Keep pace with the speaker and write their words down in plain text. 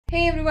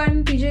Hey everyone,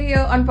 PJ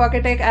here on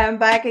PocketTech. I am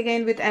back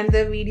again with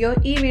another video.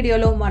 Ee video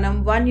lo manam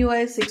One UI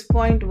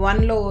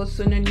 6.1 lo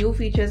vastunna new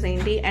features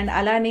enti and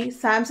alani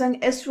Samsung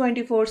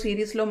S24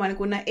 series lo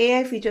manakunna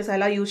AI features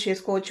ela use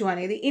chesukochu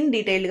anedi in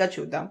detail ga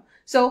chuddam.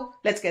 So,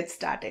 let's get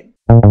started.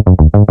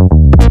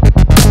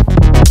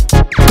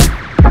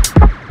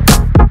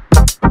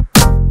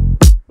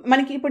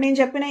 మనకి ఇప్పుడు నేను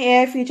చెప్పిన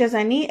AI features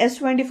అన్ని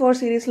S24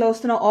 సిరీస్లో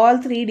వస్తున్న all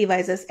 3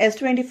 devices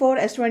S24,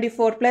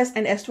 S24 Plus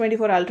and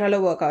S24 Ultraలో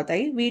work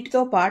అవుతాయి.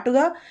 వీటితో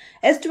పాటుగా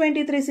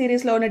S23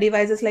 సిరీస్లో ఉన్న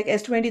devices like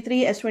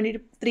S23,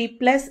 S23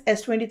 Plus,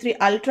 S23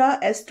 Ultra,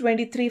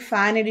 S23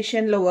 Fan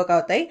ఎడిషన్లో work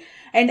అవుతాయి.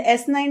 అండ్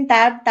S9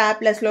 Tab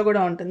Plusలో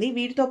కూడా ఉంటుంది.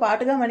 వీటితో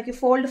పాటుగా మనకి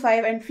Fold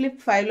 5 అండ్ Flip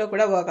 5లో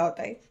కూడా వర్క్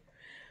అవుతాయి.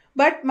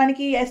 బట్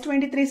మనకి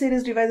S23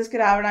 సిరీస్ డివైజెస్కి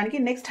రావడానికి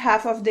నెక్స్ట్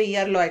హాఫ్ ఆఫ్ ద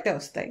ఇయర్లో అయితే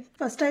వస్తాయి.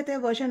 ఫస్ట్ అయితే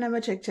వర్షన్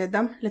నెంబర్ చెక్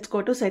చేద్దాం. Let's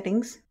go to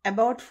settings,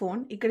 about phone.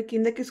 ఇక్కడ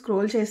కిందకి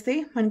స్క్రోల్ చేస్తే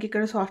మనకి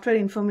ఇక్కడ సాఫ్ట్వేర్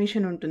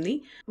ఇన్ఫర్మేషన్ ఉంటుంది.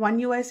 One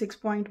UI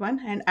 6.1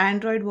 and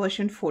Android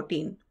version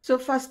 14. So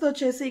first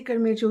వచ్చేసి ఇక్కడ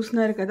మీరు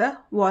చూస్తున్నారు కదా,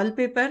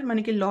 వాల్పేపర్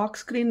మనకి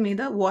లాక్ స్క్రీన్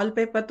మీద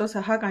వాల్పేపర్తో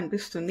సహా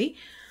కనిపిస్తుంది.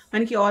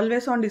 మనకి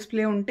ఆల్వేస్ ఆన్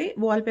డిస్ప్లే ఉంటే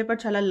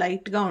వాల్పేపర్ చాలా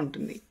లైట్గా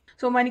ఉంటుంది.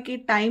 సో మనకి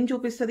టైం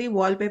చూపిస్తుంది,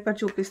 వాల్పేపర్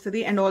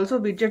చూపిస్తుంది అండ్ ఆల్సో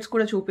విడ్జెట్స్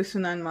కూడా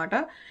చూపిస్తుంది అనమాట.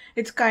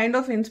 It's kind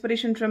of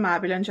inspiration from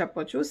Apple అని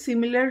చెప్పొచ్చు.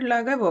 సిమిలర్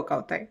లాగా వర్క్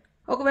అవుతాయి.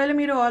 ఒకవేళ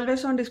మీరు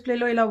ఆల్వేస్ ఆన్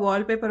డిస్ప్లేలో ఇలా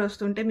వాల్పేపర్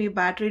వస్తుంటే మీ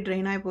బ్యాటరీ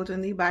డ్రైన్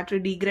అయిపోతుంది, బ్యాటరీ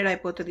డీగ్రేడ్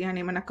అయిపోతుంది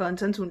అని ఏమైనా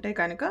కన్సర్న్స్ ఉంటే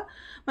కనుక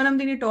మనం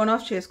దీన్ని టర్న్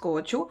ఆఫ్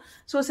చేసుకోవచ్చు.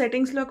 సో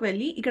సెట్టింగ్స్లోకి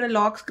వెళ్ళి ఇక్కడ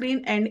లాక్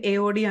స్క్రీన్ అండ్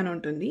AOD అని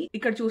ఉంటుంది.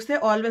 ఇక్కడ చూస్తే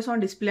ఆల్వేస్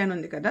ఆన్ డిస్ప్లే అని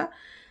ఉంది కదా,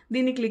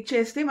 దీన్ని క్లిక్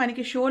చేస్తే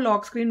మనకి షో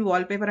లాక్ స్క్రీన్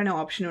వాల్పేపర్ అనే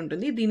ఆప్షన్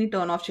ఉంటుంది. దీన్ని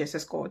టర్న్ ఆఫ్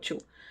చేసేసుకోవచ్చు.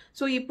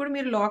 సో ఇప్పుడు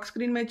మీరు లాక్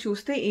స్క్రీన్ మీద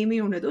చూస్తే ఏమీ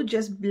ఉండదు,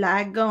 జస్ట్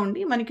బ్లాక్గా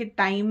ఉండి మనకి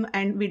టైమ్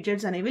అండ్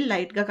విడ్జెట్స్ అనేవి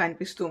లైట్గా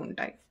కనిపిస్తూ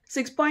ఉంటాయి.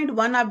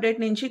 6.1 అప్డేట్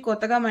నుంచి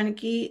కొత్తగా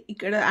మనకి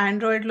ఇక్కడ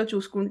ఆండ్రాయిడ్లో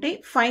చూసుకుంటే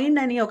ఫైండ్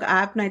అని ఒక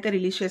యాప్ని అయితే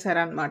రిలీజ్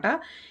చేశారనమాట.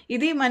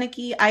 ఇది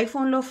మనకి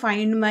ఐఫోన్లో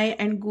ఫైండ్ మై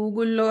అండ్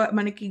గూగుల్లో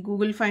మనకి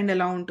గూగుల్ ఫైండ్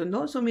ఎలా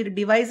ఉంటుందో, సో మీరు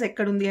డివైస్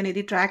ఎక్కడుంది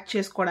అనేది ట్రాక్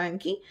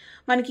చేసుకోవడానికి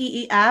మనకి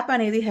ఈ యాప్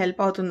అనేది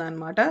హెల్ప్ అవుతుంది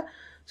అనమాట.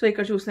 సో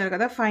ఇక్కడ చూస్తున్నారు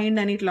కదా, ఫైండ్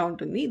అని ఇట్లా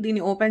ఉంటుంది.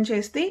 దీన్ని ఓపెన్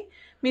చేస్తే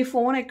మీ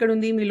ఫోన్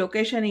ఎక్కడుంది, మీ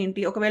లొకేషన్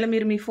ఏంటి, ఒకవేళ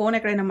మీరు మీ ఫోన్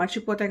ఎక్కడైనా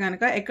మర్చిపోతే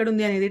కనుక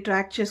ఎక్కడుంది అనేది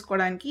ట్రాక్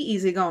చేసుకోవడానికి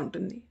ఈజీగా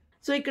ఉంటుంది.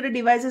 సో ఇక్కడ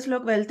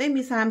డివైజెస్లోకి వెళ్తే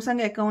మీ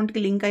సామ్సంగ్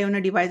అకౌంట్కి లింక్ అయి ఉన్న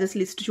డివైజెస్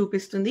లిస్ట్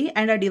చూపిస్తుంది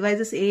అండ్ ఆ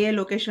డివైజెస్ ఏ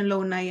లొకేషన్లో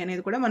ఉన్నాయి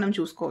అనేది కూడా మనం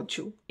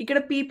చూసుకోవచ్చు. ఇక్కడ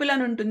పీపుల్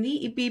అని ఉంటుంది.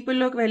 ఈ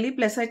పీపుల్లోకి వెళ్ళి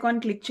ప్లస్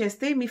ఐకాన్ క్లిక్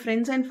చేస్తే మీ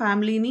ఫ్రెండ్స్ అండ్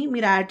ఫ్యామిలీని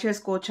మీరు యాడ్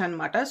చేసుకోవచ్చు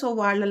అనమాట. సో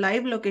వాళ్ళ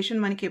లైవ్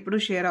లొకేషన్ మనకి ఎప్పుడు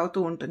షేర్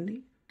అవుతూ ఉంటుంది.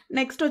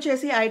 నెక్స్ట్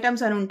వచ్చేసి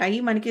ఐటమ్స్ అని ఉంటాయి.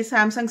 మనకి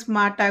సామ్సంగ్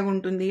స్మార్ట్ ట్యాగ్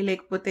ఉంటుంది,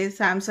 లేకపోతే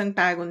సామ్సంగ్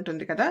ట్యాగ్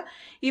ఉంటుంది కదా,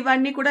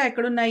 ఇవన్నీ కూడా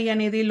ఎక్కడున్నాయి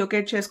అనేది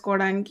లొకేట్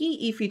చేసుకోవడానికి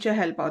ఈ ఫీచర్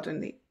హెల్ప్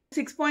అవుతుంది.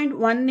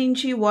 6.1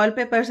 నుంచి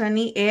వాల్పేపర్స్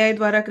అన్ని AI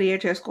ద్వారా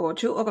క్రియేట్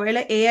చేసుకోవచ్చు. ఒకవేళ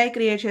AI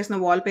క్రియేట్ చేసిన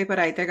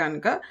వాల్పేపర్ అయితే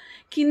కనుక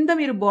కింద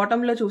మీరు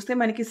బాటంలో చూస్తే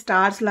మనకి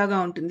స్టార్స్ లాగా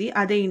ఉంటుంది.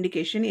 అదే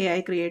ఇండికేషన్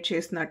AI క్రియేట్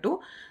చేసినట్టు.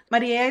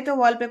 మరి AIతో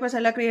వాల్పేపర్స్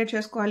ఎలా క్రియేట్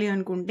చేసుకోవాలి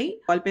అనుకుంటే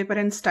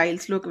వాల్పేపర్ అండ్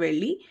స్టైల్స్లోకి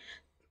వెళ్ళి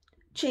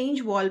చేంజ్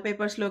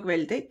వాల్పేపర్స్లోకి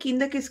వెళ్తే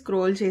కిందకి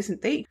స్క్రోల్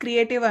చేసితే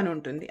క్రియేటివ్ అని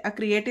ఉంటుంది. ఆ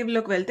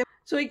క్రియేటివ్లోకి వెళ్తే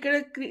సో ఇక్కడ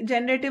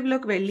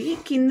జనరేటివ్లోకి వెళ్ళి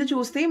కింద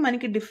చూస్తే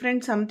మనకి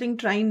డిఫరెంట్ సంథింగ్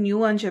ట్రై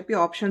న్యూ అని చెప్పి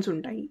ఆప్షన్స్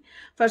ఉంటాయి.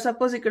 ఫర్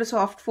సపోజ్ ఇక్కడ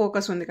సాఫ్ట్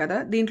ఫోకస్ ఉంది కదా,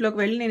 దీంట్లోకి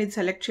వెళ్ళి నేను ఇది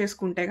సెలెక్ట్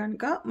చేసుకుంటే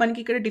కనుక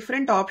మనకి ఇక్కడ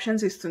డిఫరెంట్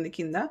ఆప్షన్స్ ఇస్తుంది.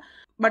 కింద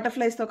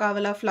బటర్ఫ్లైస్తో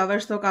కావాలా,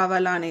 ఫ్లవర్స్తో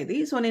కావాలా అనేది.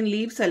 సో నేను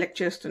లీవ్స్ సెలెక్ట్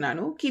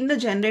చేస్తున్నాను. కింద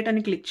జనరేట్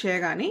అని క్లిక్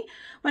చేయగానే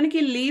మనకి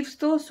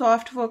లీవ్స్తో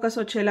సాఫ్ట్ ఫోకస్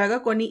వచ్చేలాగా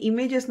కొన్ని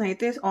ఇమేజెస్ని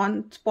అయితే ఆన్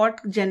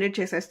స్పాట్ జనరేట్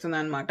చేసేస్తున్నాను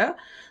అనమాట.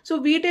 సో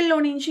వీటిల్లో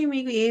నుంచి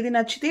మీకు ఏది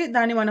నచ్చితే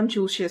దాన్ని మనం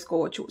చూస్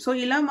చేసుకోవచ్చు. సో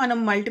ఇలా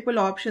మనం మల్టిపుల్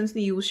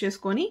ఆప్షన్స్ని యూజ్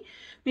చేసుకొని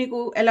మీకు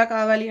ఎలా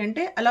కావాలి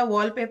అంటే అలా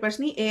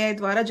వాల్పేపర్స్ని AI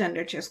ద్వారా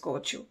జనరేట్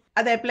చేసుకోవచ్చు.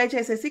 అది అప్లై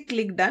చేసేసి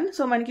క్లిక్ డన్.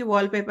 సో మనకి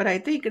వాల్పేపర్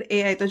అయితే ఇక్కడ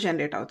AIతో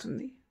జనరేట్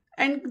అవుతుంది.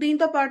 అండ్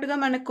దీంతో పాటుగా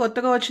మనకు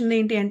కొత్తగా వచ్చింది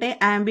ఏంటి అంటే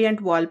Ambient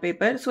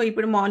వాల్పేపర్. సో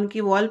ఇప్పుడు మనకి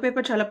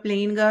వాల్పేపర్ చాలా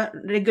ప్లెయిన్గా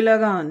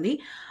రెగ్యులర్గా ఉంది.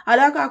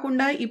 అలా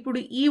కాకుండా ఇప్పుడు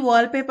ఈ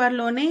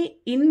వాల్పేపర్లోనే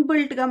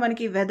ఇన్బిల్ట్గా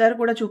మనకి వెదర్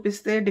కూడా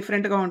చూపిస్తే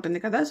డిఫరెంట్గా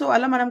ఉంటుంది కదా, సో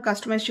అలా మనం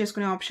కస్టమైజ్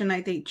చేసుకునే ఆప్షన్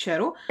అయితే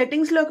ఇచ్చారు.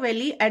 సెట్టింగ్స్లోకి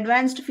వెళ్ళి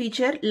అడ్వాన్స్డ్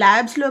ఫీచర్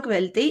ల్యాబ్స్లోకి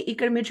వెళ్తే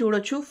ఇక్కడ మీరు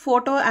చూడొచ్చు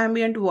ఫోటో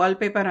Ambient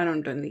వాల్పేపర్ అని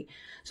ఉంటుంది.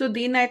 సో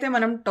దీన్ని అయితే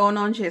మనం టర్న్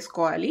ఆన్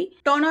చేసుకోవాలి.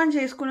 టర్న్ ఆన్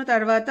చేసుకున్న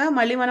తర్వాత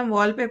మళ్ళీ మనం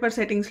వాల్పేపర్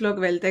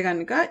సెట్టింగ్స్లోకి వెళ్తే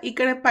కనుక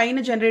ఇక్కడ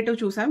పైన జనరేటివ్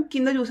చూసాం,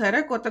 కింద చూసారా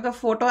కొత్తగా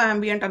ఫోటో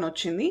Ambient అని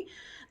వచ్చింది.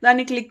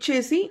 దాన్ని క్లిక్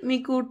చేసి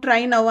మీకు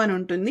ట్రై నౌ అని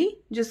ఉంటుంది,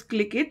 జస్ట్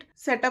క్లిక్ ఇట్.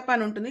 సెటప్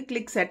అని ఉంటుంది,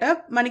 క్లిక్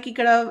సెటప్. మనకి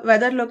ఇక్కడ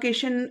వెదర్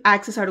లొకేషన్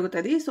యాక్సెస్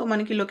అడుగుతుంది. సో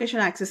మనకి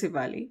లొకేషన్ యాక్సెస్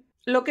ఇవ్వాలి.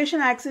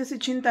 లొకేషన్ యాక్సెస్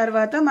ఇచ్చిన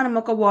తర్వాత మనం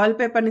ఒక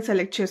వాల్పేపర్ని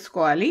సెలెక్ట్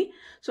చేసుకోవాలి.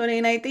 సో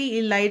నేనైతే ఈ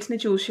లైట్స్ని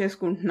చూస్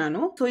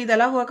చేసుకుంటున్నాను. సో ఇది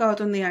ఎలా వర్క్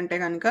అవుతుంది అంటే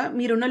కనుక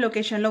మీరున్న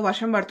లొకేషన్లో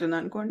వర్షం పడుతుంది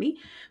అనుకోండి,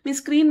 మీ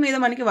స్క్రీన్ మీద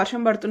మనకి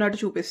వర్షం పడుతున్నట్టు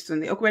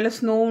చూపిస్తుంది. ఒకవేళ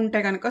స్నో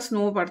ఉంటే కనుక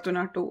స్నో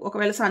పడుతున్నట్టు,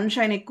 ఒకవేళ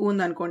సన్షైన్ ఎక్కువ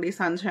ఉంది అనుకోండి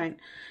సన్షైన్,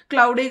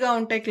 క్లౌడీగా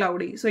ఉంటే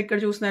క్లౌడీ. సో ఇక్కడ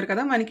చూస్తున్నారు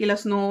కదా, మనకి ఇలా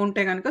స్నో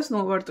ఉంటే కనుక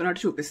స్నో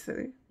పడుతున్నట్టు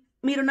చూపిస్తుంది.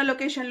 మీరున్న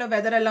లొకేషన్లో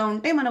వెదర్ ఎలా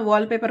ఉంటే మన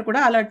వాల్పేపర్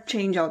కూడా అలా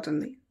చేంజ్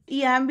అవుతుంది. ఈ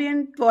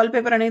ambient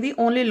వాల్పేపర్ అనేది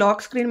ఓన్లీ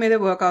లాక్ స్క్రీన్ మీదే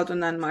వర్క్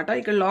అవుతుంది అనమాట.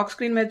 ఇక్కడ లాక్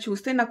స్క్రీన్ మీద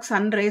చూస్తే నాకు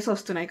సన్ రేస్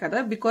వస్తున్నాయి కదా,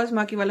 బికాజ్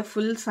మాకు ఇవాళ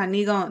ఫుల్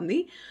సన్నీగా ఉంది.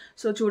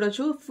 సో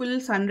చూడొచ్చు, ఫుల్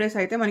సన్ రేస్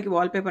అయితే మనకి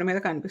వాల్పేపర్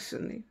మీద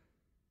కనిపిస్తుంది.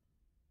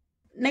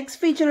 నెక్స్ట్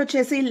ఫీచర్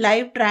వచ్చేసి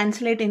లైవ్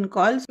ట్రాన్స్లేట్ ఇన్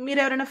కాల్స్. మీరు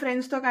ఎవరైనా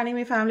ఫ్రెండ్స్తో కానీ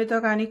మీ ఫ్యామిలీతో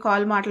కానీ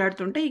కాల్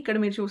మాట్లాడుతుంటే ఇక్కడ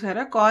మీరు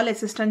చూసారా కాల్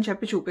అసిస్ట్ అని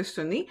చెప్పి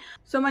చూపిస్తుంది.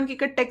 సో మనకి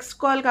ఇక్కడ టెక్స్ట్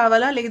కాల్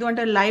కావాలా లేదు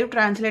అంటే లైవ్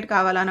ట్రాన్స్లేట్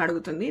కావాలా అని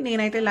అడుగుతుంది.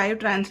 నేనైతే లైవ్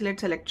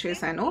ట్రాన్స్లేట్ సెలెక్ట్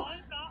చేశాను.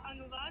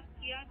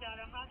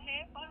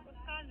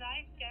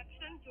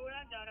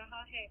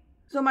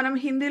 సో మనం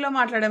హిందీలో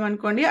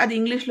మాట్లాడామనుకోండి, అది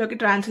ఇంగ్లీష్లోకి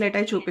ట్రాన్స్లేట్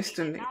అయి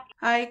చూపిస్తుంది.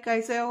 హాయ్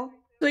కైసే హో.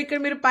 సో ఇక్కడ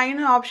మీరు పైన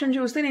ఆప్షన్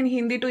చూస్తే నేను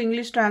హిందీ టు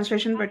ఇంగ్లీష్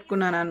ట్రాన్స్లేషన్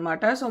పెట్టుకున్నాను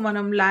అనమాట. సో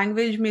మనం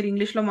లాంగ్వేజ్ మీరు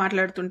ఇంగ్లీష్లో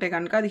మాట్లాడుతుంటే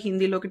కనుక అది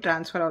హిందీలోకి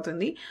ట్రాన్స్ఫర్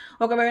అవుతుంది.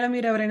 ఒకవేళ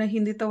మీరు ఎవరైనా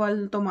హిందీతో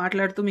వాళ్ళతో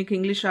మాట్లాడుతూ మీకు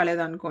ఇంగ్లీష్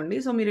రాలేదనుకోండి,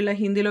 సో మీరు ఇలా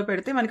హిందీలో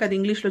పెడితే మనకి అది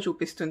ఇంగ్లీష్లో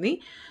చూపిస్తుంది.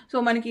 సో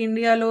మనకి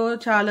ఇండియాలో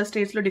చాలా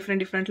స్టేట్స్లో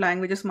డిఫరెంట్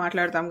లాంగ్వేజెస్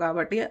మాట్లాడతాం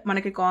కాబట్టి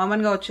మనకి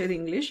కామన్గా వచ్చేది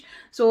ఇంగ్లీష్.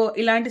 సో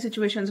ఇలాంటి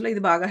సిచ్యువేషన్స్లో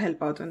ఇది బాగా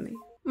హెల్ప్ అవుతుంది.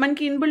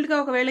 మనకి ఇన్బిల్ట్గా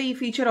ఒకవేళ ఈ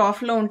ఫీచర్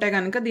ఆఫ్లో ఉంటే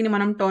కనుక దీన్ని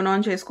మనం టర్న్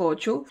ఆన్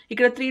చేసుకోవచ్చు.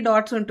 ఇక్కడ 3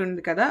 డాట్స్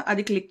ఉంటుంది కదా,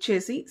 అది క్లిక్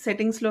చేసి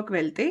సెట్టింగ్స్లోకి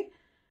వెళ్తే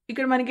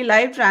ఇక్కడ మనకి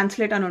లైవ్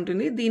ట్రాన్స్లేట్ అని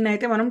ఉంటుంది. దీన్ని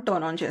అయితే మనం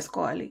టర్న్ ఆన్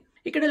చేసుకోవాలి.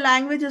 ఇక్కడ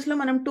లాంగ్వేజెస్లో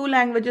మనం 2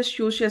 లాంగ్వేజెస్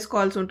చూస్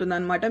చేసుకోవాల్సి ఉంటుంది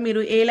అనమాట.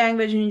 మీరు ఏ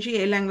లాంగ్వేజ్ నుంచి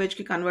ఏ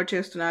లాంగ్వేజ్కి కన్వర్ట్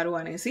చేస్తున్నారు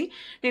అనేసి.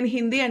 నేను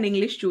హిందీ అండ్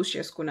ఇంగ్లీష్ చూస్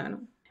చేసుకున్నాను.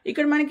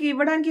 ఇక్కడ మనకి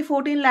ఇవ్వడానికి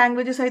 14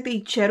 లాంగ్వేజెస్ అయితే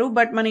ఇచ్చారు,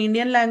 బట్ మన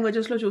ఇండియన్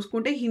లాంగ్వేజెస్లో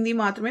చూసుకుంటే హిందీ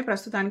మాత్రమే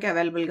ప్రస్తుతానికి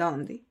అవైలబుల్గా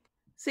ఉంది.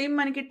 సేమ్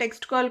మనకి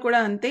టెక్స్ట్ కాల్ కూడా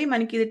అంతే,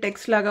 మనకి ఇది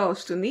టెక్స్ట్ లాగా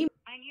వస్తుంది.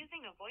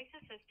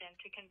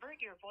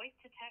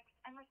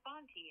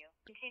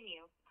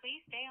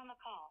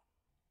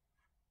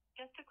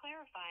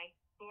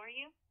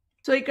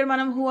 సో ఇక్కడ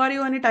మనం హూ ఆర్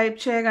యూ అని టైప్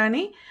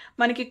చేయగానే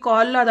మనకి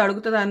కాల్లో అది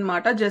అడుగుతుంది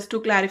అనమాట, just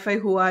to clarify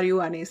who are you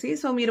అనేసి.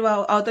 సో మీరు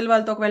అవతల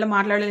వాళ్ళతో ఒకవేళ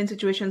మాట్లాడలేని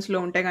సిచ్యువేషన్స్లో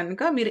ఉంటే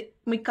కనుక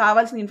మీకు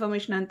కావాల్సిన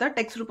ఇన్ఫర్మేషన్ అంతా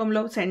టెక్స్ట్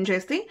రూపంలో సెండ్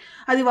చేస్తే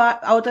అది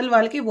అవతల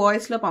వాళ్ళకి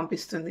వాయిస్లో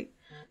పంపిస్తుంది.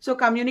 సో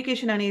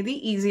కమ్యూనికేషన్ అనేది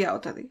ఈజీ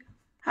అవుతుంది.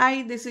 Hi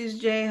this is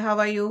J, how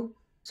are you.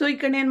 So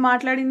ఇక్కడ నేను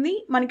మాట్లాడింది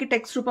మనకి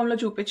టెక్స్ట్ రూపంలో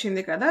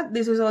చూపించింది కదా,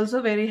 this is also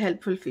very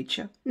helpful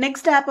feature.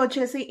 Next app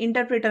వచ్చేసి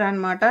ఇంటర్ప్రిటర్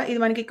అనమాట. ఇది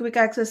మనకి క్విక్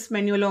యాక్సెస్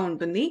మెన్యూలో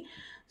ఉంటుంది.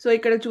 సో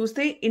ఇక్కడ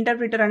చూస్తే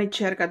ఇంటర్ప్రిటర్ అని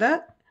ఇచ్చారు కదా.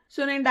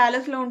 సో నేను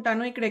డాలస్లో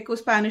ఉంటాను, ఇక్కడ ఎక్కువ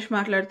స్పానిష్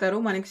మాట్లాడతారు,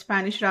 మనకి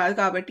స్పానిష్ రాదు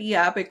కాబట్టి ఈ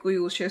యాప్ ఎక్కువ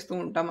యూజ్ చేస్తూ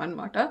ఉంటాం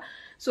అనమాట.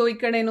 సో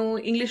ఇక్కడ నేను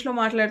ఇంగ్లీష్లో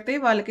మాట్లాడితే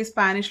వాళ్ళకి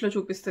స్పానిష్లో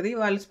చూపిస్తుంది,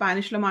 వాళ్ళు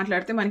స్పానిష్లో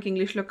మాట్లాడితే మనకి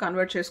ఇంగ్లీష్లో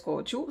కన్వర్ట్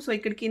చేసుకోవచ్చు. సో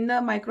ఇక్కడ కింద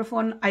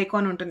మైక్రోఫోన్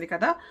ఐకాన్ ఉంటుంది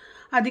కదా,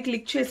 అది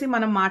క్లిక్ చేసి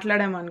మనం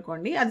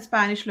మాట్లాడామనుకోండి అది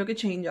స్పానిష్లోకి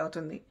చేంజ్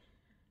అవుతుంది.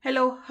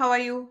 Hello, how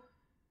are you.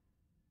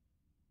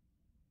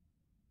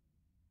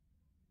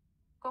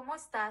 ¿Cómo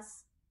estás?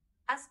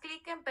 Haz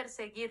clic en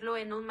perseguirlo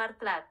en un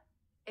marclat.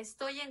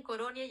 Estoy en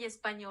Colonia y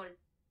español.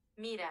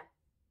 Mira,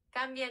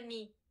 cambia en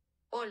mí.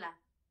 Hola,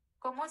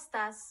 ¿cómo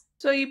estás?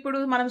 So ఇప్పుడు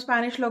మనం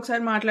స్పానిష్లో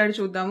ఒకసారి మాట్లాడి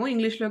చూద్దాము,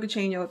 ఇంగ్లీష్లోకి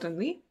చేంజ్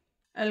అవుతుంది.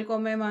 El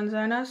come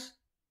manzanas.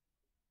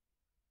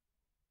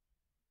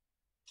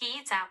 He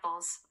eats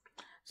apples.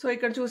 So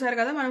ఇక్కడ చూసారు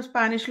కదా, మనం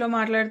స్పానిష్లో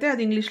మాట్లాడితే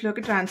అది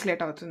ఇంగ్లీష్లోకి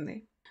ట్రాన్స్లేట్ అవుతుంది.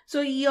 సో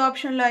ఈ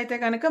ఆప్షన్లో అయితే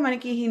కనుక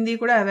మనకి హిందీ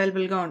కూడా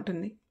అవైలబుల్గా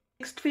ఉంటుంది.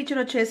 నెక్స్ట్ ఫీచర్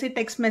వచ్చేసి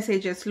టెక్స్ట్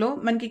మెసేజెస్లో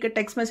మనకి ఇక్కడ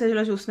టెక్స్ట్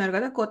మెసేజ్లో చూస్తున్నారు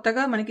కదా,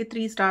 కొత్తగా మనకి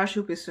 3 స్టార్స్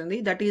చూపిస్తుంది,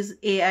 that is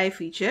AI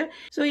feature.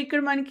 So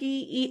ఇక్కడ మనకి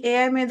ఈ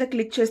ఏఐ మీద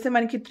క్లిక్ చేస్తే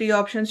మనకి 3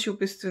 ఆప్షన్స్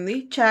చూపిస్తుంది: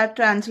 chat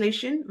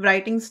translation,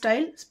 writing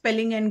style,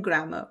 spelling and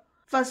grammar.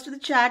 First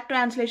chat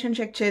translation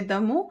check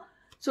చేద్దాము.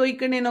 సో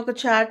ఇక్కడ నేను ఒక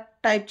చాట్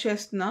టైప్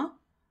చేస్తున్నా,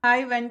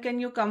 hi when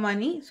can you come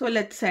అని. So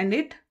let's send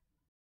it.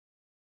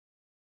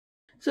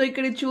 So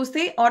ఇక్కడ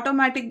చూస్తే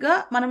ఆటోమేటిక్గా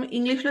మనం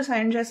ఇంగ్లీష్లో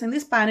సెండ్ చేసింది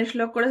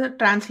స్పానిష్లో కూడా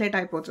ట్రాన్స్లేట్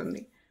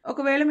అయిపోతుంది.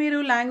 ఒకవేళ మీరు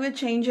లాంగ్వేజ్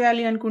చేంజ్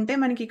చేయాలి అనుకుంటే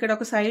మనకి ఇక్కడ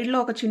ఒక సైడ్లో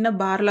ఒక చిన్న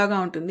బార్ లాగా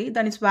ఉంటుంది,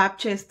 దాన్ని స్వాప్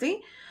చేస్తే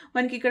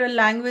మనకి ఇక్కడ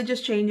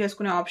లాంగ్వేజెస్ చేంజ్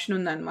చేసుకునే ఆప్షన్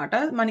ఉందన్నమాట.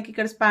 మనకి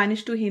ఇక్కడ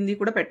స్పానిష్ టు హిందీ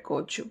కూడా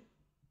పెట్టుకోవచ్చు.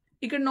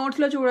 ఇక్కడ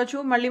నోట్స్లో చూడొచ్చు,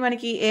 మళ్ళీ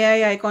మనకి ఏఐ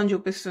ఐకాన్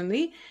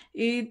చూపిస్తుంది.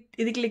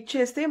 ఇది క్లిక్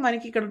చేస్తే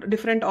మనకి ఇక్కడ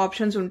డిఫరెంట్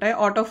ఆప్షన్స్ ఉంటాయి: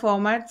 auto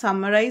format,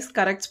 summarise,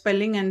 correct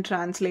spelling and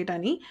translate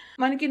అని.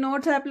 మనకి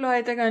నోట్స్ యాప్లో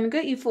అయితే కనుక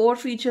ఈ 4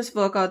 ఫీచర్స్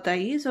వర్క్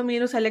అవుతాయి. సో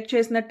మీరు సెలెక్ట్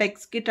చేసిన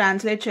టెక్స్ట్కి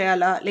ట్రాన్స్లేట్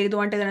చేయాలా,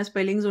 లేదు అంటే ఏదైనా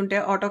స్పెల్లింగ్స్ ఉంటే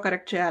ఆటో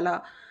కరెక్ట్ చేయాలా,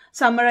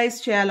 సమ్మరైజ్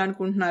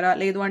చేయాలనుకుంటున్నారా,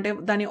 లేదు అంటే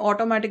దాన్ని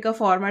ఆటోమేటిక్గా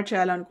ఫార్మాట్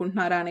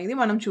చేయాలనుకుంటున్నారా అనేది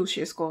మనం చూస్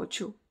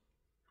చేసుకోవచ్చు.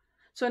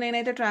 సో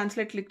నేనైతే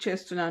ట్రాన్స్లేట్ క్లిక్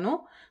చేస్తున్నాను.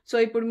 సో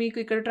ఇప్పుడు మీకు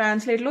ఇక్కడ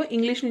ట్రాన్స్లేట్లో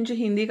ఇంగ్లీష్ నుంచి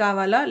హిందీ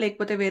కావాలా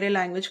లేకపోతే వేరే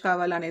లాంగ్వేజ్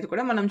కావాలా అనేది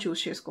కూడా మనం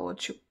చూస్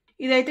చేసుకోవచ్చు.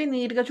 ఇదైతే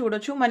నీట్గా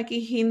చూడొచ్చు, మనకి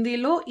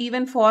హిందీలో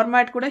ఈవెన్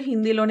ఫార్మాట్ కూడా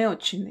హిందీలోనే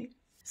వచ్చింది.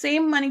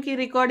 సేమ్ మనకి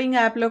రికార్డింగ్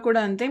యాప్లో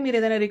కూడా అంతే, మీరు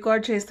ఏదైనా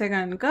రికార్డ్ చేస్తే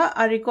కనుక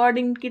ఆ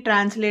రికార్డింగ్కి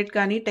ట్రాన్స్లేట్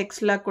కానీ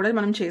టెక్స్ట్ లాగా కూడా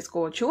మనం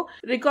చేసుకోవచ్చు.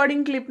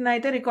 రికార్డింగ్ క్లిప్ని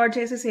అయితే రికార్డ్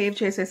చేసి సేవ్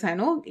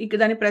చేసేసాను. ఇక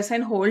దాన్ని ప్రెస్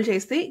అండ్ హోల్డ్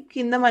చేస్తే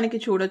కింద మనకి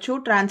చూడొచ్చు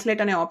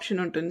ట్రాన్స్లేట్ అనే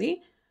ఆప్షన్ ఉంటుంది.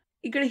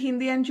 ఇక్కడ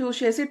హిందీ అని చూస్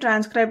చేసి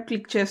ట్రాన్స్క్రైబ్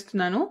క్లిక్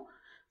చేస్తున్నాను.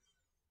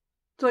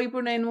 సో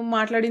ఇప్పుడు నేను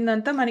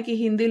మాట్లాడిందంతా మనకి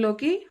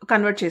హిందీలోకి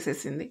కన్వర్ట్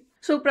చేసేసింది.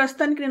 సో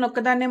ప్రస్తుతానికి నేను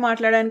ఒక్కదాన్నే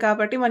మాట్లాడాను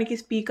కాబట్టి మనకి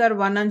స్పీకర్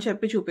 1 అని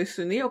చెప్పి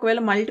చూపిస్తుంది. ఒకవేళ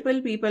మల్టిపుల్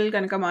పీపుల్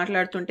కనుక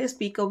మాట్లాడుతుంటే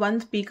స్పీకర్ 1,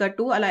 స్పీకర్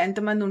 2 అలా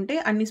ఎంతమంది ఉంటే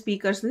అన్ని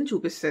స్పీకర్స్ని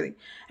చూపిస్తుంది.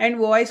 అండ్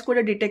వాయిస్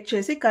కూడా డిటెక్ట్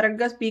చేసి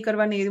కరెక్ట్గా స్పీకర్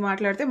 1 ఏది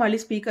మాట్లాడితే మళ్ళీ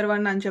స్పీకర్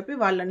 1 అని చెప్పి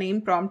వాళ్ళ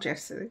నేమ్ ప్రాంప్ట్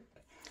చేస్తుంది.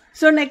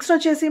 సో నెక్స్ట్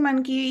వచ్చేసి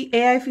మనకి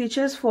ఏఐ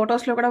ఫీచర్స్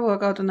ఫొటోస్లో కూడా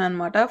వర్క్ అవుతుంది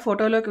అనమాట.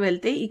 ఫోటోలోకి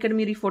వెళ్తే ఇక్కడ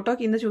మీరు ఈ ఫోటో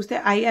కింద చూస్తే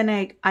ఐ అనే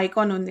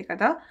ఐకాన్ ఉంది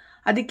కదా,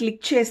 అది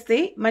క్లిక్ చేస్తే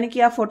మనకి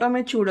ఆ ఫోటో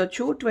మీద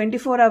చూడొచ్చు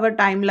 24-hour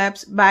time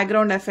lapse,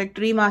 background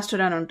effect,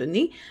 remaster అని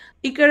ఉంటుంది.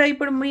 ఇక్కడ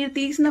ఇప్పుడు మీరు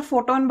తీసిన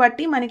ఫోటోని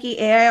బట్టి మనకి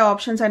ఏఐ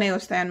ఆప్షన్స్ అనేవి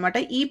వస్తాయి అనమాట.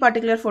 ఈ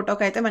పర్టికులర్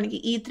ఫోటోకి అయితే మనకి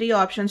ఈ 3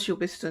 ఆప్షన్స్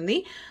చూపిస్తుంది.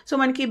 సో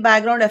మనకి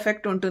బ్యాక్గ్రౌండ్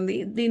ఎఫెక్ట్ ఉంటుంది.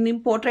 దీన్ని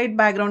పోర్ట్రైట్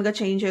బ్యాక్గ్రౌండ్గా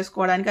చేంజ్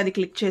చేసుకోవడానికి అది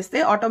క్లిక్ చేస్తే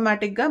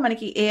ఆటోమేటిక్గా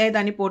మనకి ఏఐ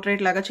దాన్ని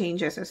పోర్ట్రైట్ లాగా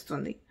చేంజ్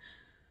చేసేస్తుంది.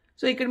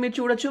 సో ఇక్కడ మీరు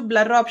చూడొచ్చు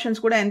బ్లర్ ఆప్షన్స్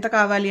కూడా ఎంత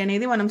కావాలి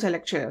అనేది మనం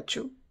సెలెక్ట్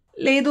చేయొచ్చు.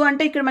 లేదు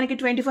అంటే ఇక్కడ మనకి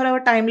 24-hour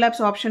టైమ్ ల్యాబ్స్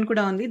ఆప్షన్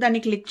కూడా ఉంది. దాన్ని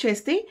క్లిక్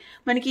చేస్తే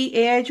మనకి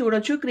ఏఐ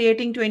చూడొచ్చు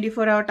క్రియేటింగ్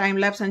 24-hour టైమ్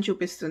ల్యాబ్స్ అని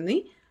చూపిస్తుంది.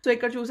 సో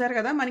ఇక్కడ చూసారు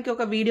కదా మనకి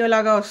ఒక వీడియో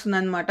లాగా వస్తుంది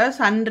అనమాట.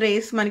 సన్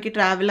రేస్ మనకి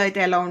ట్రావెల్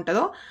అయితే ఎలా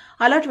ఉంటుందో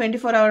అలా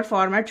 24-hour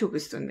ఫార్మాట్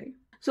చూపిస్తుంది.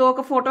 సో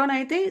ఒక ఫోటోని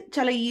అయితే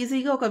చాలా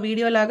ఈజీగా ఒక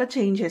వీడియో లాగా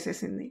చేంజ్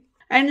చేసేసింది.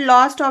 అండ్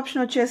లాస్ట్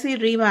ఆప్షన్ వచ్చేసి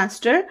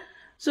రీమాస్టర్.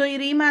 సో ఈ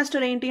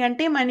రీమాస్టర్ ఏంటి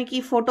అంటే మనకి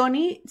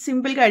ఫోటోని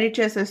సింపుల్గా ఎడిట్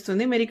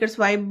చేసేస్తుంది. మీరు ఇక్కడ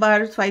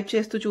స్వైప్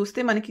చేస్తూ చూస్తే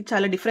మనకి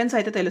చాలా డిఫరెన్స్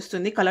అయితే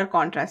తెలుస్తుంది కలర్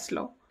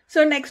కాంట్రాస్ట్లో. సో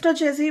నెక్స్ట్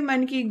వచ్చేసి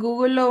మనకి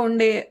గూగుల్లో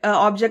ఉండే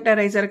ఆబ్జెక్ట్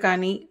ఎరైజర్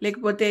కానీ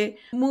లేకపోతే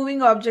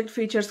మూవింగ్ ఆబ్జెక్ట్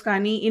ఫీచర్స్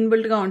కానీ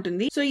ఇన్బిల్ట్గా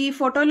ఉంటుంది. సో ఈ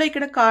ఫోటోలో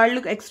ఇక్కడ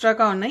కాళ్ళు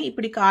ఎక్స్ట్రాగా ఉన్నాయి.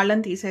 ఇప్పుడు ఈ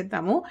కాళ్ళని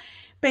తీసేద్దాము.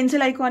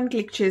 పెన్సిల్ ఐకాన్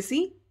క్లిక్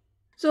చేసి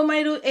సో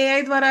మీరు ఏఐ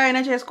ద్వారా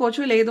అయినా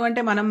చేసుకోవచ్చు, లేదు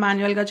అంటే మనం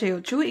మాన్యువల్గా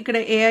చేయొచ్చు. ఇక్కడ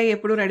ఏఐ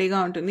ఎప్పుడు రెడీగా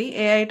ఉంటుంది.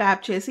 ఏఐ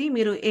ట్యాప్ చేసి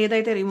మీరు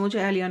ఏదైతే రిమూవ్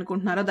చేయాలి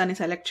అనుకుంటున్నారో దాన్ని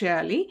సెలెక్ట్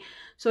చేయాలి.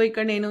 సో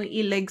ఇక్కడ నేను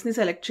ఈ లెగ్స్ని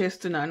సెలెక్ట్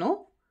చేస్తున్నాను.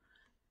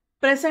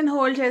 ప్రెస్ అండ్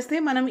హోల్డ్ చేస్తే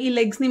మనం ఈ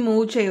లెగ్స్ని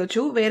మూవ్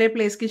చేయొచ్చు, వేరే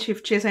ప్లేస్కి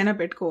షిఫ్ట్ చేసైనా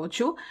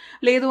పెట్టుకోవచ్చు,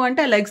 లేదు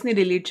అంటే ఆ లెగ్స్ని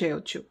డిలీట్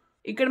చేయొచ్చు.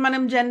 ఇక్కడ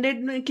మనం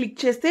జనరేట్ని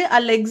క్లిక్ చేస్తే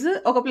ఆ లెగ్స్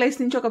ఒక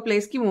ప్లేస్ నుంచి ఒక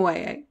ప్లేస్కి మూవ్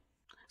అయ్యాయి.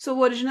 సో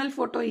ఒరిజినల్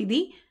ఫోటో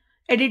ఇది,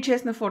 ఎడిట్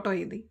చేసిన ఫోటో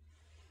ఇది.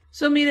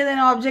 సో మీరు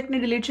ఏదైనా ఆబ్జెక్ట్ని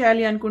డిలీట్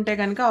చేయాలి అనుకుంటే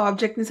కనుక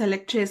ఆబ్జెక్ట్ని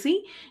సెలెక్ట్ చేసి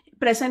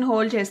ప్రెస్ అండ్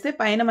హోల్డ్ చేస్తే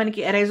పైన మనకి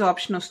ఎరైజ్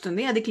ఆప్షన్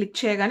వస్తుంది. అది క్లిక్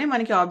చేయగానే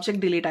మనకి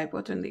ఆబ్జెక్ట్ డిలీట్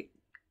అయిపోతుంది.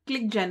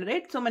 Click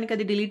generate. సో మనకి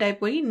అది డిలీట్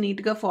అయిపోయి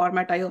నీట్గా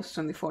ఫార్మాట్ అయ్యి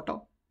వస్తుంది ఫోటో.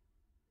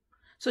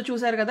 సో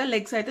చూసారు కదా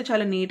లెగ్స్ అయితే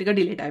చాలా నీట్గా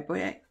డిలీట్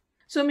అయిపోయాయి.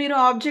 సో మీరు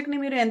ఆబ్జెక్ట్ని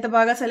మీరు ఎంత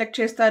బాగా సెలెక్ట్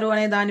చేస్తారు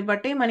అనే దాన్ని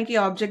బట్టి మనకి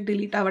ఆబ్జెక్ట్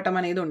డిలీట్ అవ్వటం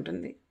అనేది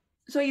ఉంటుంది.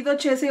 సో ఇది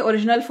వచ్చేసి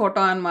ఒరిజినల్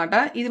ఫోటో అనమాట.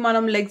 ఇది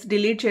మనం లెగ్స్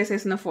డిలీట్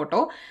చేసేసిన ఫోటో.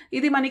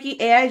 ఇది మనకి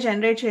ఏఐ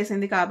జనరేట్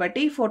చేసింది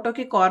కాబట్టి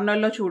ఫోటోకి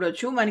కార్నర్లో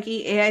చూడొచ్చు మనకి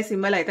ఏఐ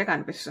సింబల్ అయితే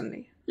కనిపిస్తుంది.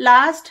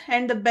 Last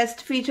and the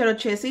best feature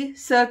వచ్చేసి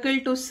సర్కిల్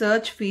టు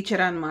సర్చ్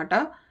ఫీచర్ అనమాట.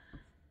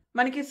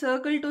 మనకి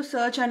సర్కిల్ టు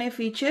సర్చ్ అనే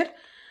ఫీచర్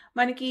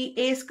మనకి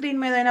ఏ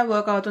స్క్రీన్ మీద అయినా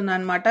వర్క్ అవుతుంది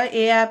అనమాట.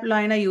 ఏ యాప్లో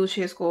అయినా యూజ్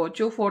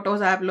చేసుకోవచ్చు.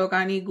 ఫొటోస్ యాప్లో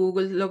కానీ,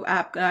 గూగుల్లో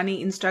యాప్ కానీ,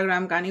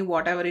 ఇన్స్టాగ్రామ్ కానీ,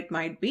 what ever it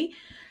might be.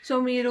 So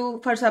మీరు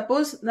ఫర్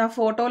సపోజ్ నా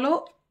ఫోటోలో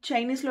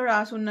చైనీస్లో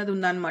రాసి ఉన్నది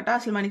ఉందన్నమాట.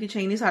 అసలు మనకి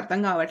చైనీస్ అర్థం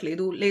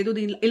కావట్లేదు, లేదు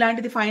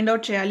ఇలాంటిది ఫైండ్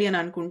అవుట్ చేయాలి అని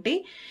అనుకుంటే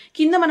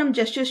కింద మనం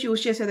జెస్చర్స్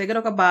యూజ్ చేసే దగ్గర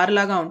ఒక బార్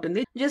లాగా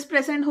ఉంటుంది. జస్ట్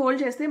ప్రెస్ అండ్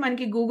హోల్డ్ చేస్తే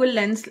మనకి గూగుల్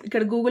లెన్స్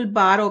ఇక్కడ గూగుల్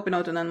బార్ ఓపెన్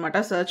అవుతుంది అనమాట,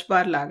 సర్చ్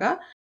బార్ లాగా.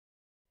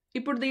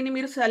 ఇప్పుడు దీన్ని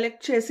మీరు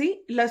సెలెక్ట్ చేసి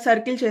ఇలా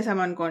సర్కిల్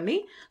చేసామనుకోండి,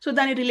 సో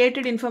దాని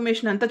రిలేటెడ్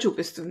ఇన్ఫర్మేషన్ అంతా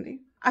చూపిస్తుంది.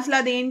 అసలు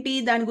అదేంటి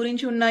దాని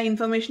గురించి ఉన్న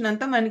ఇన్ఫర్మేషన్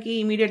అంతా మనకి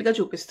ఇమీడియట్గా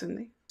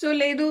చూపిస్తుంది. సో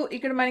లేదు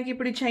ఇక్కడ మనకి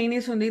ఇప్పుడు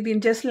చైనీస్ ఉంది,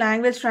 దీన్ని జస్ట్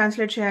లాంగ్వేజ్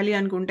ట్రాన్స్లేట్ చేయాలి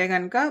అనుకుంటే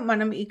కనుక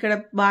మనం ఇక్కడ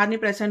బార్ని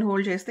ప్రెస్ అండ్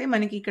హోల్డ్ చేస్తే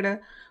మనకి ఇక్కడ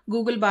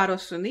గూగుల్ బార్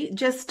వస్తుంది.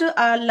 జస్ట్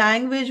ఆ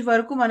లాంగ్వేజ్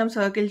వరకు మనం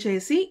సర్కిల్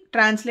చేసి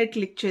ట్రాన్స్లేట్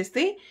క్లిక్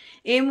చేస్తే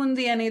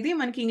ఏముంది అనేది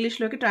మనకి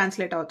ఇంగ్లీష్లోకి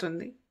ట్రాన్స్లేట్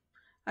అవుతుంది.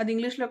 అది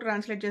ఇంగ్లీష్లోకి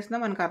ట్రాన్స్లేట్ చేసినా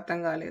మనకు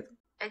అర్థం కాలేదు.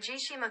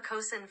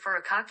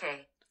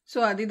 సో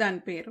అది దాని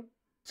పేరు.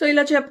 సో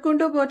ఇలా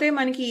చెప్పుకుంటూ పోతే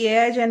మనకి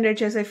ఏఐ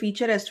జనరేట్ చేసే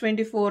ఫీచర్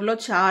S24లో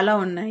చాలా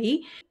ఉన్నాయి.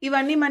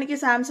 ఇవన్నీ మనకి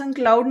సామ్సంగ్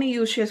క్లౌడ్ని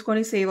యూజ్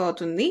చేసుకొని సేవ్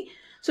అవుతుంది.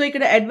 సో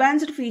ఇక్కడ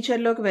అడ్వాన్స్డ్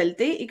ఫీచర్లోకి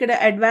వెళ్తే ఇక్కడ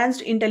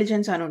అడ్వాన్స్డ్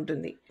ఇంటెలిజెన్స్ అని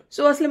ఉంటుంది.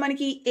 సో అసలు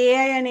మనకి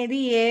ఏఐ అనేది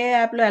ఏ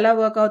యాప్లో ఎలా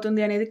వర్క్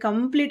అవుతుంది అనేది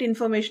కంప్లీట్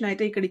ఇన్ఫర్మేషన్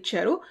అయితే ఇక్కడ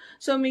ఇచ్చారు.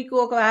 సో మీకు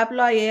ఒక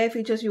యాప్లో ఆ ఏఐ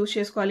ఫీచర్స్ యూజ్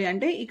చేసుకోవాలి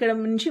అంటే ఇక్కడ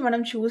నుంచి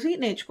మనం చూసి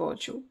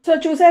నేర్చుకోవచ్చు. సో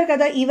చూసారు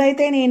కదా,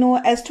 ఇవైతే నేను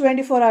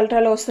S24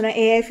 Ultraలో వస్తున్న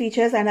ఏఐ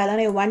ఫీచర్స్ అండ్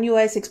అలానే One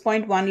UI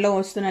 6.1లో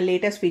వస్తున్న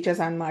లేటెస్ట్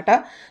ఫీచర్స్ అనమాట.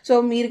 సో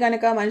మీరు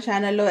కనుక మన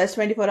ఛానల్లో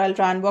S24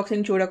 Ultra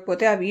అన్బాక్సింగ్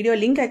చూడకపోతే ఆ వీడియో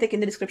లింక్ అయితే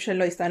కింద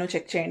డిస్క్రిప్షన్లో ఇస్తాను,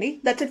 చెక్ చేయండి.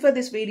 That's it for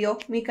this video.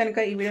 మీకు కనుక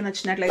ఈ వీడియో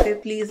నచ్చినట్లయితే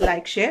ప్లీజ్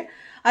లైక్, షేర్.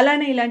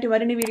 అలానే ఇలాంటి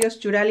మరిన్ని వీడియోస్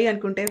చూడాలి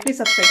అనుకుంటే please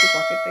subscribe to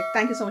PocketTech.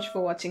 Thank you so much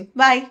for watching.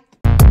 Bye.